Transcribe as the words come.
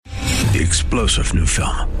The explosive new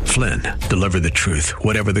film, Flynn, Deliver the Truth,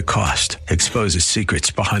 Whatever the Cost, exposes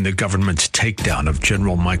secrets behind the government's takedown of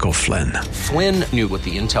General Michael Flynn. Flynn knew what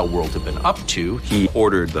the intel world had been up to. He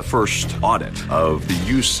ordered the first audit of the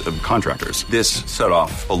use of contractors. This set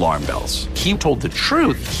off alarm bells. He told the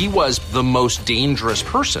truth. He was the most dangerous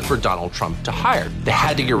person for Donald Trump to hire. They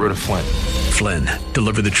had to get rid of Flynn. Flynn,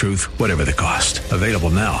 Deliver the Truth, Whatever the Cost. Available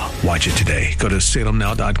now. Watch it today. Go to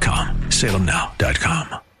salemnow.com.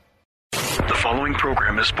 salemnow.com. The following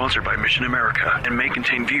program is sponsored by Mission America and may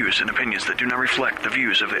contain views and opinions that do not reflect the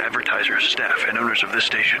views of the advertisers, staff, and owners of this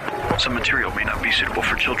station. Some material may not be suitable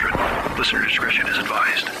for children. Listener discretion is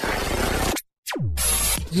advised.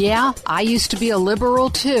 Yeah, I used to be a liberal,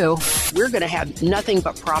 too. We're going to have nothing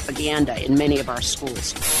but propaganda in many of our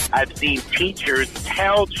schools. I've seen teachers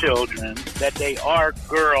tell children that they are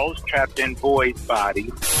girls trapped in boys'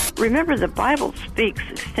 bodies. Remember, the Bible speaks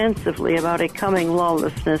extensively about a coming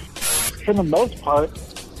lawlessness. For the most part,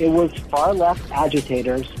 it was far-left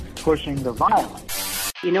agitators pushing the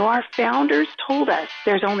violence. You know, our founders told us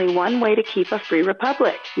there's only one way to keep a free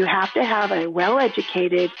republic. You have to have a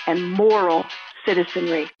well-educated and moral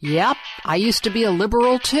citizenry. Yep, I used to be a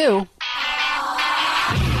liberal, too.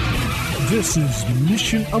 This is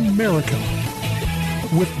Mission America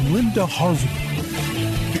with Linda Harvey.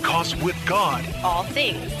 Because with God, all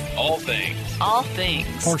things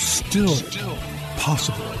are still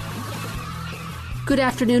possible. Good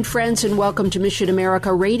afternoon, friends, and welcome to Mission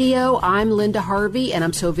America Radio. I'm Linda Harvey, and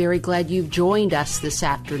I'm so very glad you've joined us this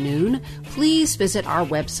afternoon. Please visit our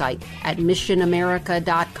website at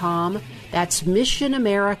missionamerica.com. That's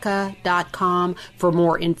missionamerica.com for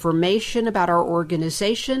more information about our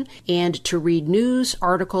organization and to read news,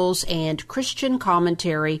 articles, and Christian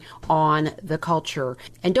commentary on the culture.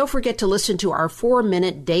 And don't forget to listen to our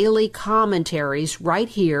 4-minute daily commentaries right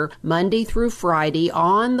here, Monday through Friday,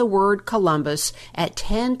 on the Word Columbus at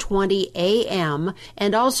 10:20 a.m.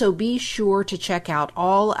 And also be sure to check out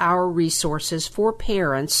all our resources for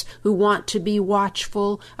parents who want to be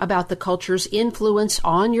watchful about the culture's influence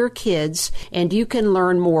on your kids. And you can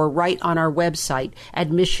learn more right on our website at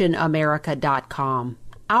missionamerica.com.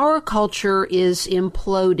 Our culture is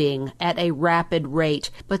imploding at a rapid rate,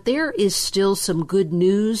 but there is still some good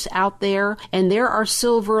news out there, and there are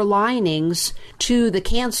silver linings to the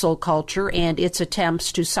cancel culture and its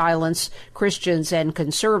attempts to silence Christians and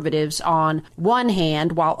conservatives on one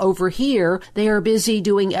hand, while over here they are busy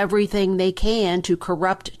doing everything they can to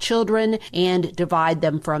corrupt children and divide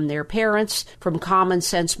them from their parents, from common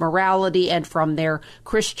sense morality, and from their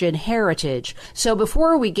Christian heritage. So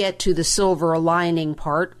before we get to the silver lining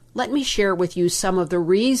part, let me share with you some of the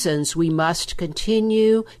reasons we must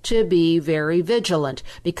continue to be very vigilant,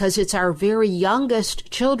 because it's our very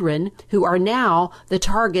youngest children who are now the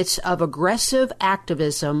targets of aggressive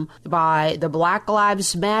activism by the Black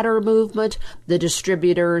Lives Matter movement, the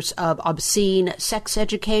distributors of obscene sex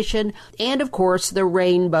education, and of course the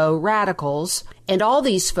rainbow radicals. And all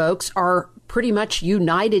these folks are pretty much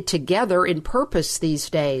united together in purpose these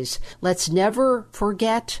days. Let's never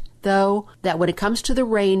forget, though, that when it comes to the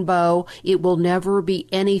rainbow, it will never be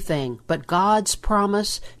anything but God's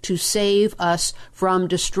promise to save us from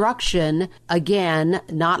destruction. Again,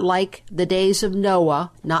 not like the days of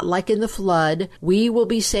Noah, not like in the flood. We will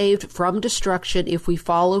be saved from destruction if we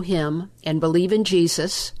follow Him and believe in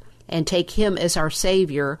Jesus and take Him as our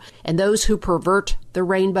Savior. And those who pervert the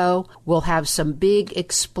rainbow will have some big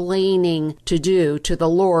explaining to do to the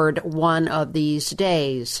Lord one of these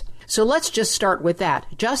days. So let's just start with that.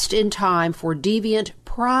 Just in time for deviant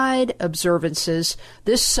Pride observances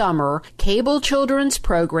this summer, cable children's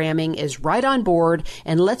programming is right on board,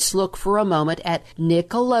 and let's look for a moment at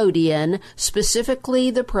Nickelodeon,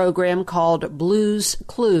 specifically the program called Blue's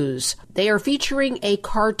Clues. They are featuring a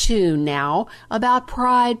cartoon now about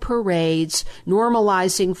pride parades,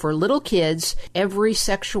 normalizing for little kids every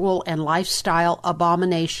sexual and lifestyle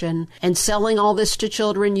abomination, and selling all this to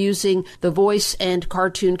children using the voice and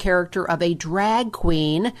cartoon character of a drag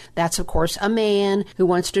queen. That's, of course, a man who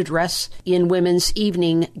wants to dress in women's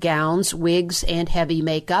evening gowns, wigs, and heavy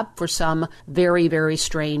makeup for some very, very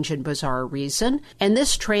strange and bizarre reason. And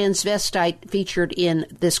this transvestite featured in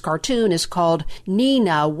this cartoon is called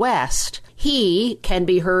Nina West. He can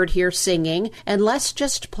be heard here singing, and let's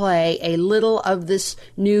just play a little of this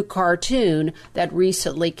new cartoon that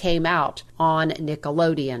recently came out on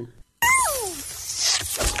Nickelodeon.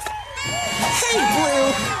 Hey, Blue,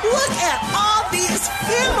 look at all these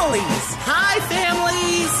families. Hi,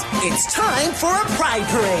 families. It's time for a pride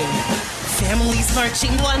parade. Families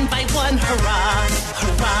marching one by one, hurrah,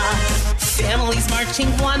 hurrah. Families marching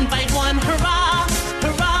one by one, hurrah,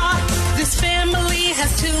 hurrah. This family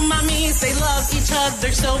has two mommies. They love each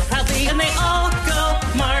other so proudly, and they all go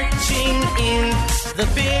marching in the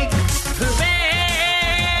big parade.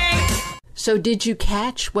 So did you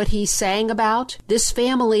catch what he sang about? This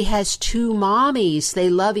family has two mommies. They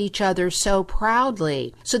love each other so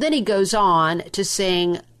proudly. So then he goes on to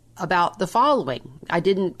sing about the following. I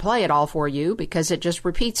didn't play it all for you because it just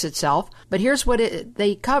repeats itself, but here's what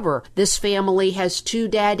they cover. This family has two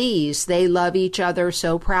daddies. They love each other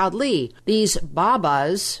so proudly. These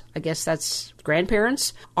babas, I guess that's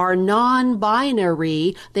grandparents, are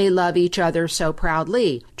non-binary. They love each other so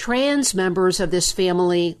proudly. Trans members of this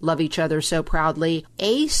family love each other so proudly.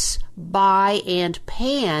 Ace, bi, and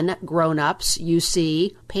pan grown-ups, you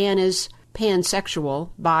see, pan is pansexual,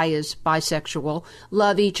 bi is bisexual,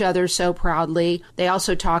 love each other so proudly. They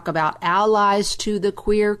also talk about allies to the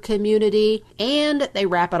queer community, and they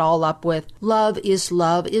wrap it all up with love,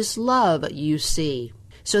 you see.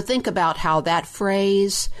 So think about how that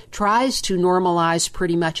phrase tries to normalize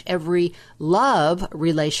pretty much every love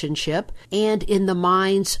relationship, and in the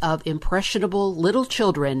minds of impressionable little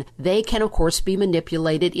children, they can of course be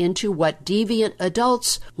manipulated into what deviant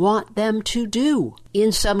adults want them to do.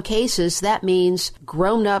 In some cases, that means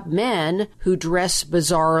grown-up men who dress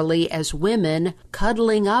bizarrely as women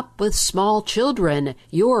cuddling up with small children,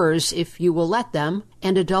 yours if you will let them,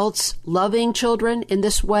 and adults loving children in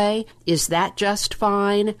this way. Is that just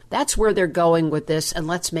fine? That's where they're going with this, and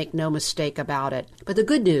let's make no mistake about it. But the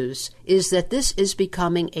good news is that this is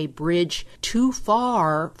becoming a bridge too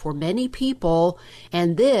far for many people,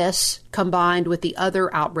 and this, combined with the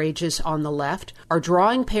other outrages on the left, are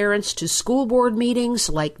drawing parents to school board meetings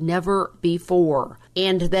like never before.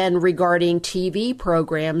 And then regarding TV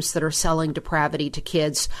programs that are selling depravity to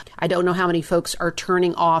kids, I don't know how many folks are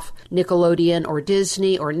turning off Nickelodeon or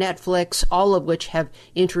Disney or Netflix, all of which have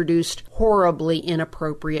introduced horribly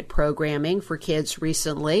inappropriate programming for kids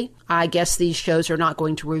recently. I guess these shows are not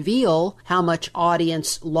going to reveal how much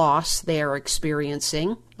audience loss they are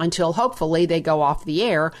experiencing until hopefully they go off the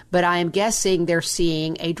air, but I am guessing they're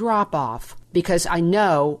seeing a drop-off because I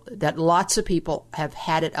know that lots of people have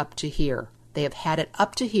had it up to here. They have had it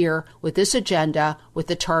up to here with this agenda, with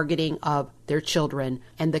the targeting of their children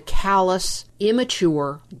and the callous,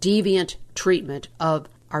 immature, deviant treatment of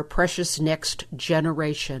our precious next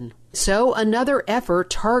generation. So another effort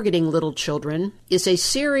targeting little children is a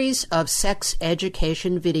series of sex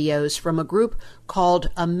education videos from a group called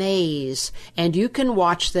Amaze, and you can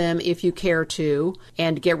watch them if you care to,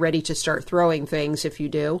 and get ready to start throwing things if you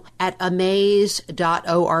do, at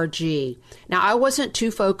amaze.org. Now, I wasn't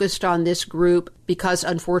too focused on this group because,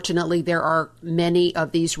 unfortunately, there are many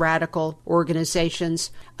of these radical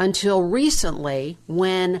organizations until recently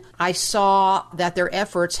when I saw that their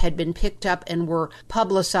efforts had been picked up and were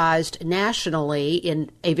publicized nationally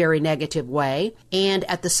in a very negative way. And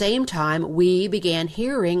at the same time, we began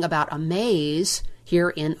hearing about Amaze here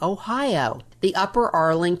in Ohio. The Upper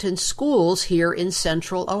Arlington schools here in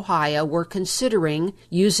central Ohio were considering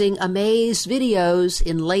using Amaze videos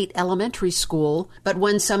in late elementary school, but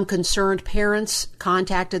when some concerned parents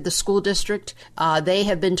contacted the school district, they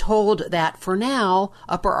have been told that for now,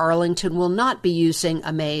 Upper Arlington will not be using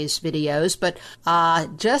Amaze videos, but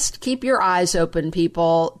just keep your eyes open,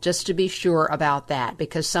 people, just to be sure about that,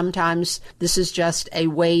 because sometimes this is just a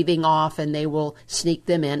waving off and they will sneak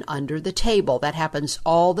them in under the table. That happens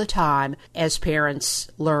all the time as parents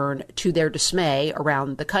learn to their dismay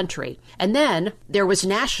around the country. And then there was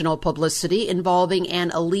national publicity involving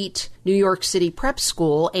an elite New York City prep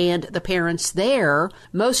school and the parents there,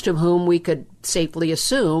 most of whom we could safely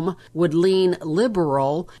assume would lean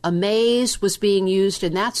liberal. Amaze was being used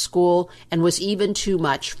in that school and was even too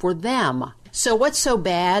much for them. So what's so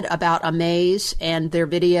bad about Amaze and their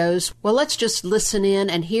videos? Well, let's just listen in,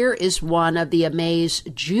 and here is one of the Amaze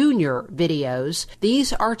Junior videos.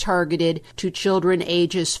 These are targeted to children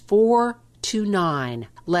ages 4 to 9.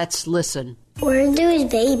 Let's listen. Where do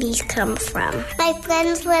babies come from? My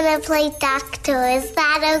friends want to play doctor. Is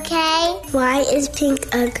that okay? Why is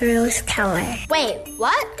pink a girl's color? Wait,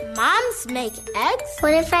 what? Moms make eggs?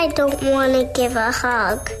 What if I don't want to give a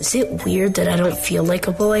hug? Is it weird that I don't feel like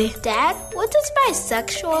a boy? Dad, what does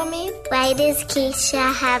bisexual mean? Why does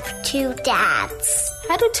Keisha have 2 dads?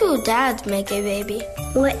 How do 2 dads make a baby?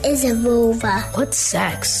 What is a vulva? What's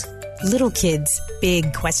sex? Little kids,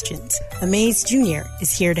 big questions. Amaze Junior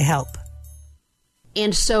is here to help.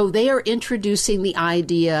 And so they are introducing the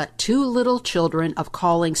idea to little children of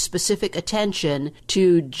calling specific attention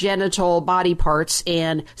to genital body parts,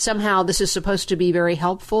 and somehow this is supposed to be very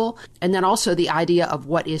helpful. And then also the idea of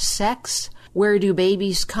what is sex. Where do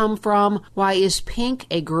babies come from? Why is pink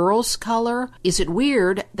a girl's color? Is it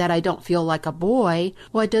weird that I don't feel like a boy?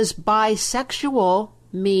 What does bisexual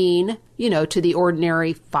mean, to the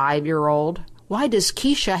ordinary 5-year-old? Why does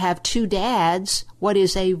Keisha have 2 dads? What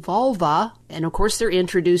is a vulva? And of course, they're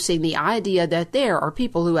introducing the idea that there are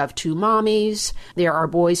people who have 2 mommies. There are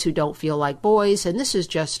boys who don't feel like boys, and this is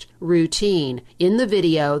just routine. In the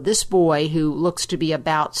video, this boy, who looks to be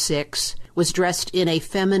about 6, was dressed in a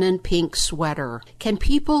feminine pink sweater. Can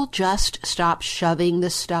people just stop shoving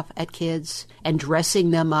this stuff at kids and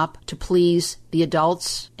dressing them up to please the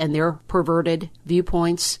adults and their perverted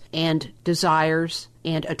viewpoints and desires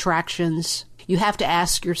and attractions? You have to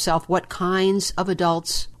ask yourself what kinds of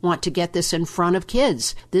adults want to get this in front of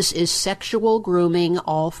kids. This is sexual grooming,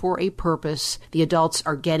 all for a purpose. The adults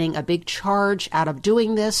are getting a big charge out of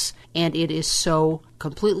doing this, and it is so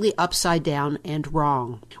completely upside down and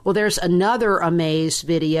wrong. Well, there's another Amaze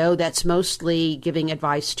video that's mostly giving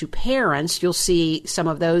advice to parents. You'll see some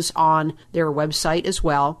of those on their website as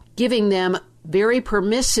well, giving them very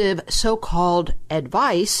permissive so-called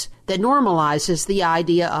advice that normalizes the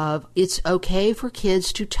idea of it's okay for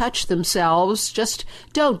kids to touch themselves, just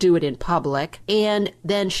don't do it in public, and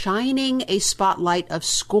then shining a spotlight of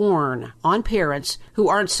scorn on parents who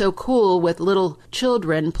aren't so cool with little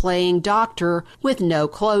children playing doctor with no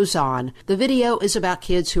clothes on. The video is about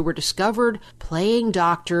kids who were discovered playing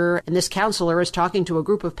doctor, and this counselor is talking to a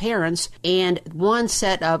group of parents, and one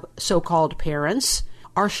set of so-called parents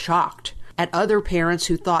are shocked at other parents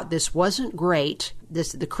who thought this wasn't great,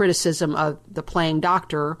 the criticism of the playing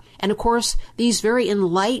doctor. And of course, these very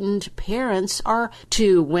enlightened parents are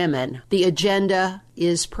 2 women. The agenda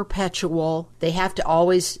is perpetual. They have to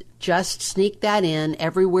always just sneak that in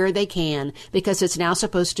everywhere they can because it's now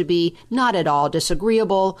supposed to be not at all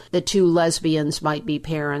disagreeable that 2 lesbians might be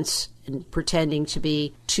parents and pretending to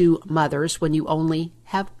be 2 mothers when you only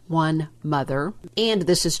have 1 mother. And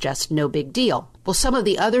this is just no big deal. Well, some of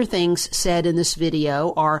the other things said in this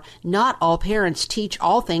video are not all parents teach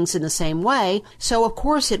all things in the same way. So, of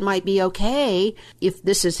course, it might be okay if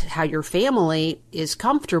this is how your family is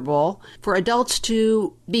comfortable for adults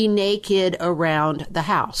to be naked around the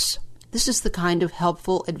house. This is the kind of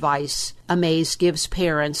helpful advice Amaze gives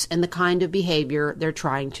parents and the kind of behavior they're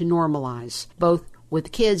trying to normalize, both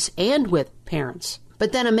with kids and with parents.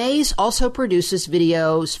 But then Amaze also produces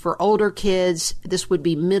videos for older kids. This would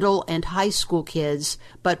be middle and high school kids,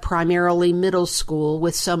 but primarily middle school,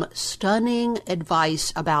 with some stunning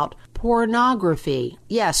advice about pornography.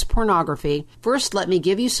 Yes, pornography. First, let me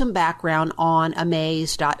give you some background on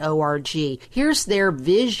amaze.org. Here's their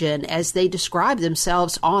vision as they describe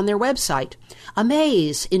themselves on their website.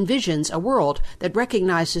 Amaze envisions a world that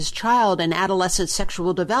recognizes child and adolescent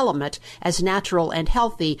sexual development as natural and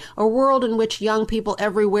healthy, a world in which young people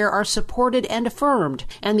everywhere are supported and affirmed,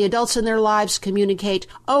 and the adults in their lives communicate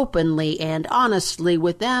openly and honestly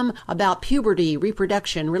with them about puberty,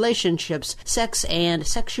 reproduction, relationships, sex, and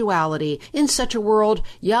sexuality. In such a world,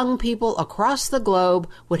 young people across the globe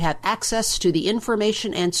would have access to the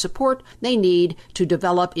information and support they need to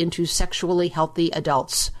develop into sexually healthy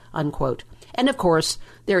adults, unquote. And of course,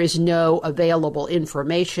 there is no available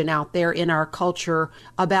information out there in our culture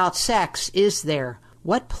about sex, is there?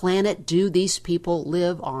 What planet do these people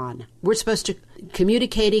live on? We're supposed to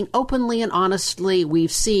communicating openly and honestly.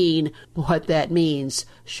 We've seen what that means,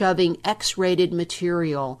 shoving X-rated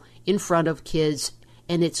material in front of kids,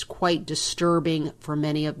 and it's quite disturbing for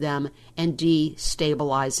many of them and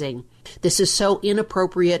destabilizing. This is so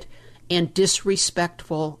inappropriate and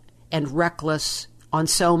disrespectful and reckless on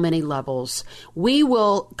so many levels. We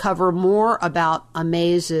will cover more about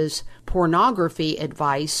Amaze's pornography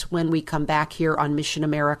advice when we come back here on Mission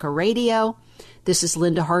America Radio. This is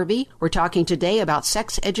Linda Harvey. We're talking today about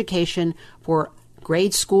sex education for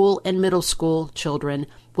grade school and middle school children.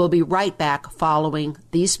 We'll be right back following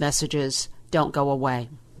these messages. Don't go away.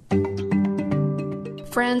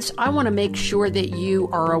 Friends, I want to make sure that you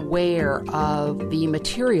are aware of the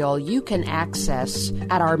material you can access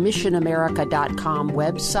at our missionamerica.com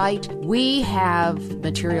website. We have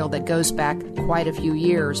material that goes back quite a few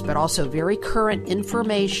years, but also very current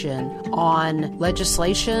information on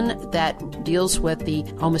legislation that deals with the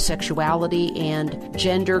homosexuality and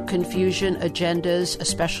gender confusion agendas,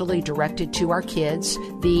 especially directed to our kids,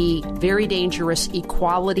 the very dangerous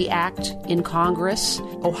Equality Act in Congress,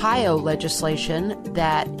 Ohio legislation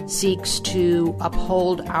that seeks to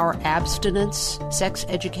uphold our abstinence sex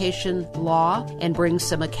education law and bring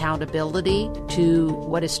some accountability to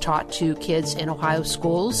what is taught to kids in Ohio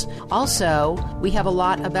schools. Also, we have a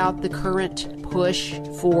lot about the current push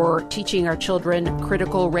for teaching our children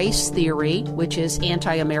critical race theory, which is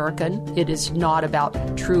anti-American. It is not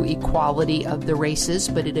about true equality of the races,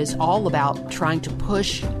 but it is all about trying to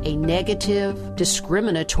push a negative,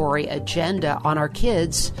 discriminatory agenda on our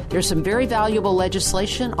kids. There's some very valuable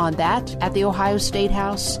legislation on that at the Ohio State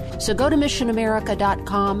House. So go to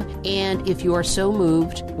missionamerica.com, and if you are so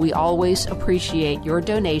moved, we always appreciate your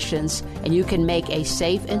donations, and you can make a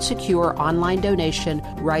safe and secure online donation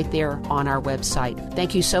right there on our website.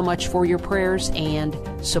 Thank you so much for your prayers and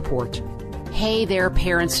support. Hey there,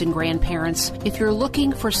 parents and grandparents. If you're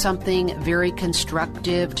looking for something very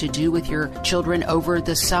constructive to do with your children over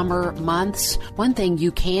the summer months, one thing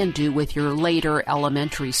you can do with your later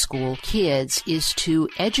elementary school kids is to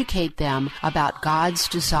educate them about God's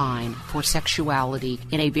design for sexuality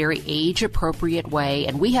in a very age-appropriate way.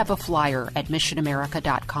 And we have a flyer at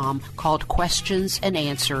missionamerica.com called Questions and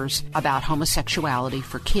Answers about Homosexuality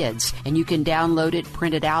for Kids. And you can download it,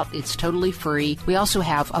 print it out. It's totally free. We also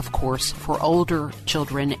have, of course, for older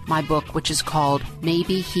children, my book, which is called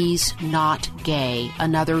Maybe He's Not Gay,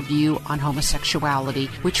 Another View on Homosexuality,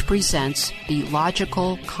 which presents the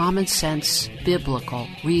logical, common sense, biblical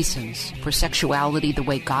reasons for sexuality the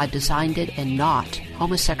way God designed it and not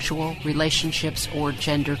homosexual relationships or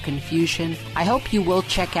gender confusion. I hope you will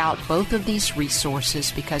check out both of these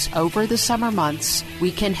resources because over the summer months,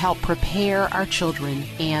 we can help prepare our children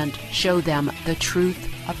and show them the truth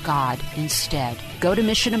of God instead. Go to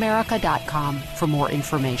missionamerica.com for more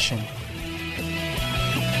information.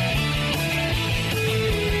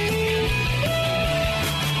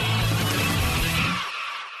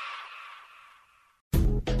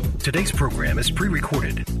 Today's program is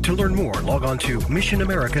pre-recorded. To learn more, log on to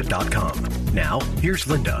missionamerica.com. Now, here's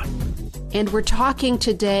Linda. And we're talking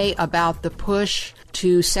today about the push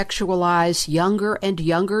to sexualize younger and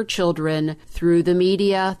younger children through the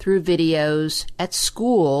media, through videos, at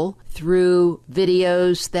school, through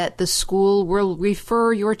videos that the school will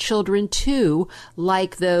refer your children to,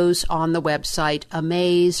 like those on the website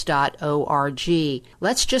amaze.org.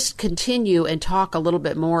 Let's just continue and talk a little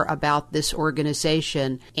bit more about this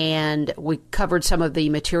organization. And we covered some of the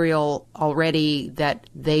material already that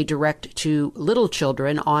they direct to little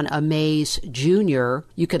children on Amaze Junior.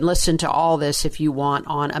 You can listen to all this if you want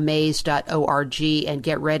on amaze.org and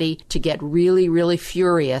get ready to get really, really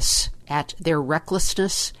furious at their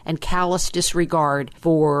recklessness and callous disregard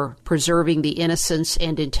for preserving the innocence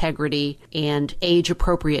and integrity and age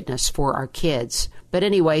appropriateness for our kids. But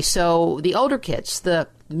anyway, so the older kids, the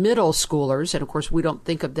middle schoolers, and of course we don't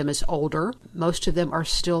think of them as older, most of them are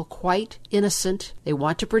still quite innocent. They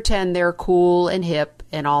want to pretend they're cool and hip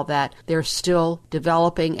and all that. They're still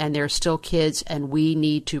developing and they're still kids, and we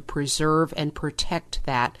need to preserve and protect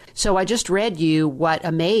that. So I just read you what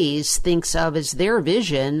Amaze thinks of as their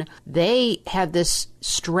vision. They have this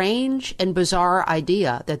strange and bizarre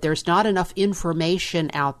idea that there's not enough information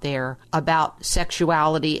out there about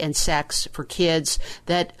sexuality and sex for kids,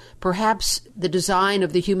 that perhaps the design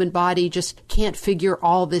of the human body just can't figure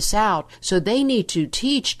all this out. So they need to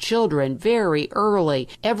teach children very early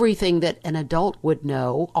everything that an adult would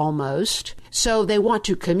know, almost. So they want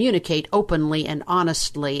to communicate openly and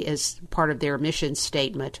honestly as part of their mission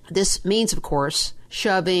statement. This means, of course,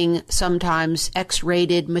 shoving sometimes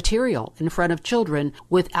X-rated material in front of children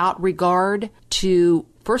without regard to,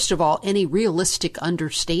 first of all, any realistic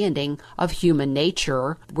understanding of human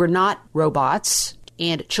nature. We're not robots,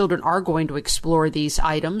 and children are going to explore these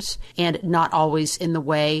items, and not always in the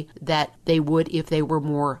way that they would if they were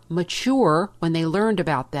more mature when they learned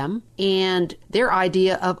about them. And their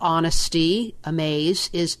idea of honesty, Amaze,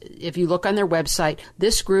 is, if you look on their website,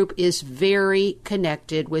 this group is very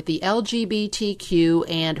connected with the LGBTQ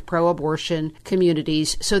and pro-abortion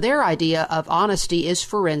communities. So their idea of honesty is,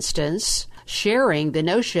 for instance, sharing the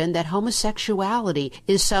notion that homosexuality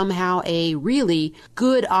is somehow a really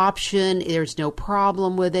good option. There's no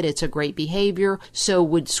problem with it. It's a great behavior. So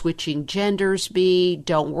would switching genders be?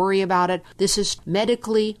 Don't worry about it. This is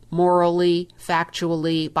medically, morally,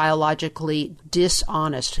 factually, biologically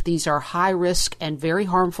dishonest. These are high risk and very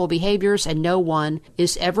harmful behaviors, and no one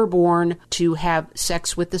is ever born to have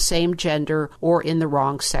sex with the same gender or in the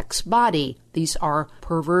wrong sex body. These are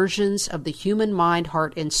perversions of the human mind,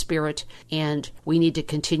 heart, and spirit, and we need to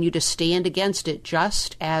continue to stand against it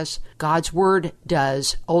just as God's Word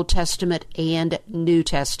does, Old Testament and New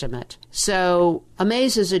Testament. So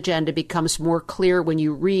Amaze's agenda becomes more clear when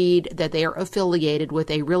you read that they are affiliated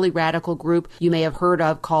with a really radical group you may have heard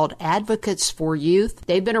of called Advocates for Youth.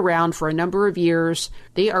 They've been around for a number of years.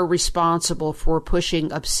 They are responsible for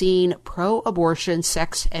pushing obscene pro-abortion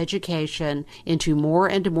sex education into more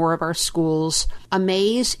and more of our schools.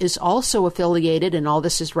 Amaze is also affiliated, and all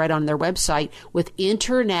this is right on their website, with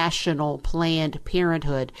International Planned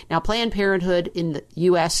Parenthood. Now, Planned Parenthood in the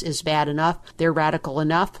U.S. is bad enough. They're radical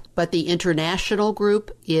enough. But the international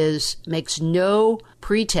group makes no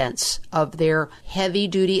pretense of their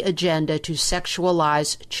heavy-duty agenda to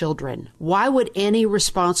sexualize children. Why would any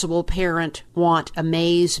responsible parent want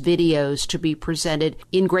Amaze videos to be presented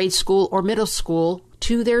in grade school or middle school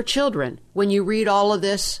to their children? When you read all of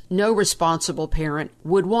this, no responsible parent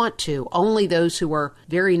would want to. Only those who are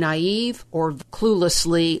very naive or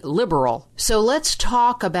cluelessly liberal. So let's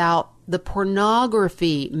talk about the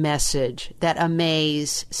pornography message that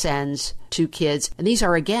Amaze sends to kids. And these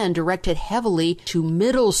are, again, directed heavily to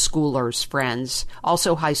middle schoolers, friends.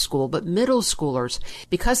 Also high school, but middle schoolers.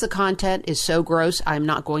 Because the content is so gross, I'm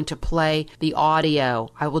not going to play the audio.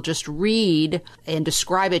 I will just read and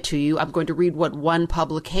describe it to you. I'm going to read what one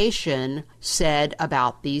publication said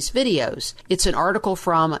about these videos. It's an article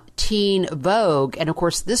from Teen Vogue, and of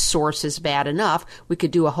course this source is bad enough. We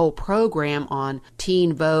could do a whole program on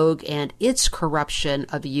Teen Vogue and its corruption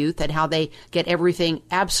of youth and how they get everything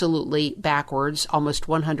absolutely backwards almost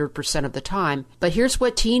 100% of the time. But here's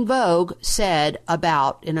what Teen Vogue said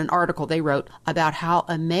about, in an article they wrote, about how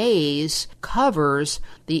Amaze covers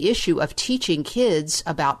the issue of teaching kids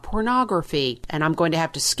about pornography. And I'm going to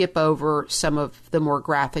have to skip over some of the more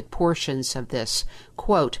graphic portions of this.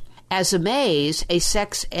 Quote, "As Amaze, a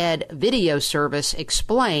sex ed video service,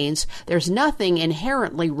 explains, there's nothing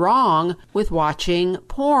inherently wrong with watching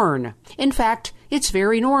porn. In fact, it's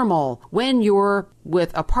very normal. When you're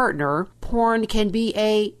with a partner, porn can be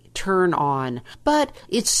a turn on. But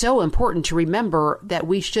it's so important to remember that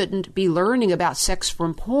we shouldn't be learning about sex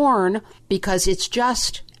from porn because it's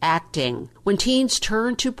just acting. When teens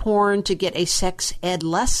turn to porn to get a sex ed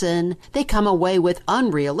lesson, they come away with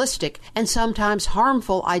unrealistic and sometimes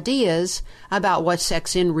harmful ideas about what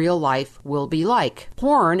sex in real life will be like.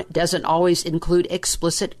 Porn doesn't always include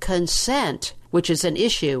explicit consent, which is an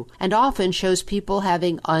issue, and often shows people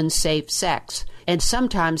having unsafe sex, and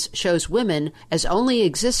sometimes shows women as only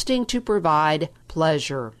existing to provide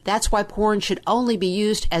pleasure. That's why porn should only be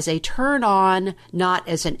used as a turn-on, not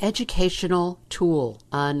as an educational tool,"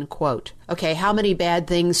 unquote. Okay, how many bad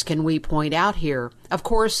things can we point out here? Of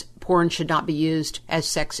course, porn should not be used as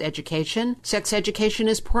sex education. Sex education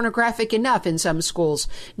is pornographic enough in some schools.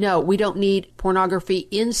 No, we don't need pornography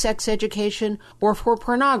in sex education or for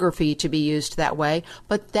pornography to be used that way,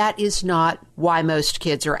 but that is not why most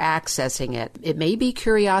kids are accessing it. It may be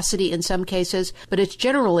curiosity in some cases, but it's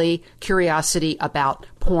generally curiosity about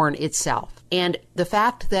porn itself. And the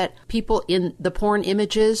fact that people in the porn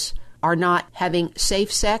images are not having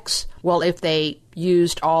safe sex, well, if they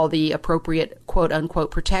used all the appropriate quote-unquote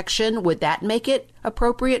protection, would that make it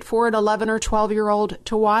appropriate for an 11 or 12-year-old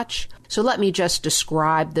to watch? So let me just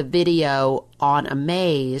describe the video on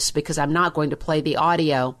Amaze, because I'm not going to play the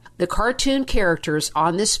audio. The cartoon characters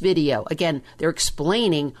on this video, again, they're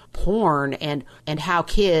explaining porn and how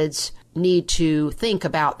kids need to think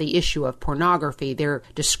about the issue of pornography. They're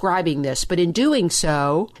describing this, but in doing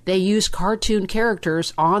so, they use cartoon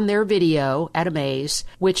characters on their video at Amaze,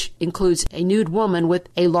 which includes a nude woman with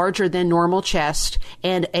a larger than normal chest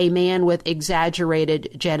and a man with exaggerated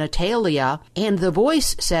genitalia, and the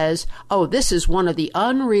voice says, "Oh, this is one of the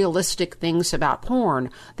unrealistic things about porn,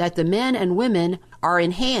 that the men and women are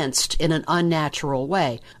enhanced in an unnatural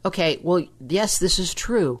way." Okay, well, yes, this is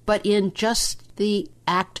true, but in just the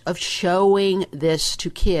act of showing this to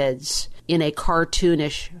kids in a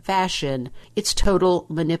cartoonish fashion, it's total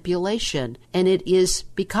manipulation, and it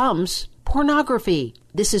becomes pornography.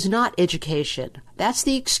 This is not education. That's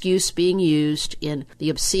the excuse being used in the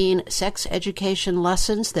obscene sex education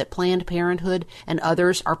lessons that Planned Parenthood and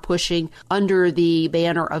others are pushing under the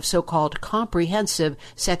banner of so-called comprehensive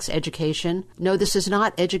sex education. No, this is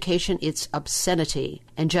not education, it's obscenity.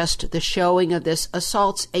 And just the showing of this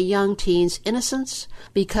assaults a young teen's innocence,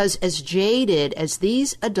 because as jaded as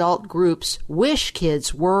these adult groups wish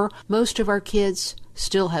kids were, most of our kids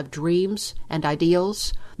still have dreams and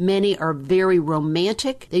ideals. Many are very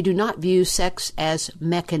romantic. They do not view sex as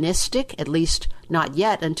mechanistic, at least not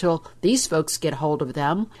yet until these folks get hold of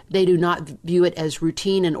them. They do not view it as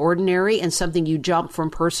routine and ordinary and something you jump from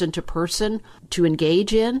person to person to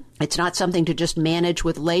engage in. It's not something to just manage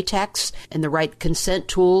with latex and the right consent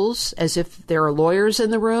tools as if there are lawyers in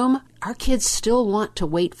the room. Our kids still want to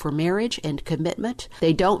wait for marriage and commitment.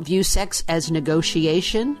 They don't view sex as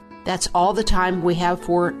negotiation. That's all the time we have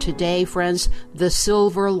for today, friends. The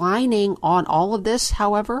silver lining on all of this,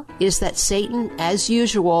 however, is that Satan, as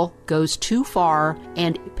usual, goes too far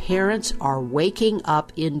and parents are waking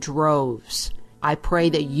up in droves. I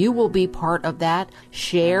pray that you will be part of that.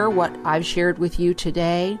 Share what I've shared with you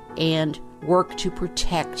today and work to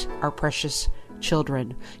protect our precious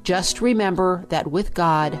children. Just remember that with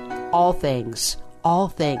God, all things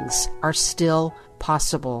are still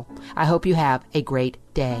possible. I hope you have a great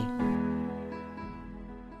day.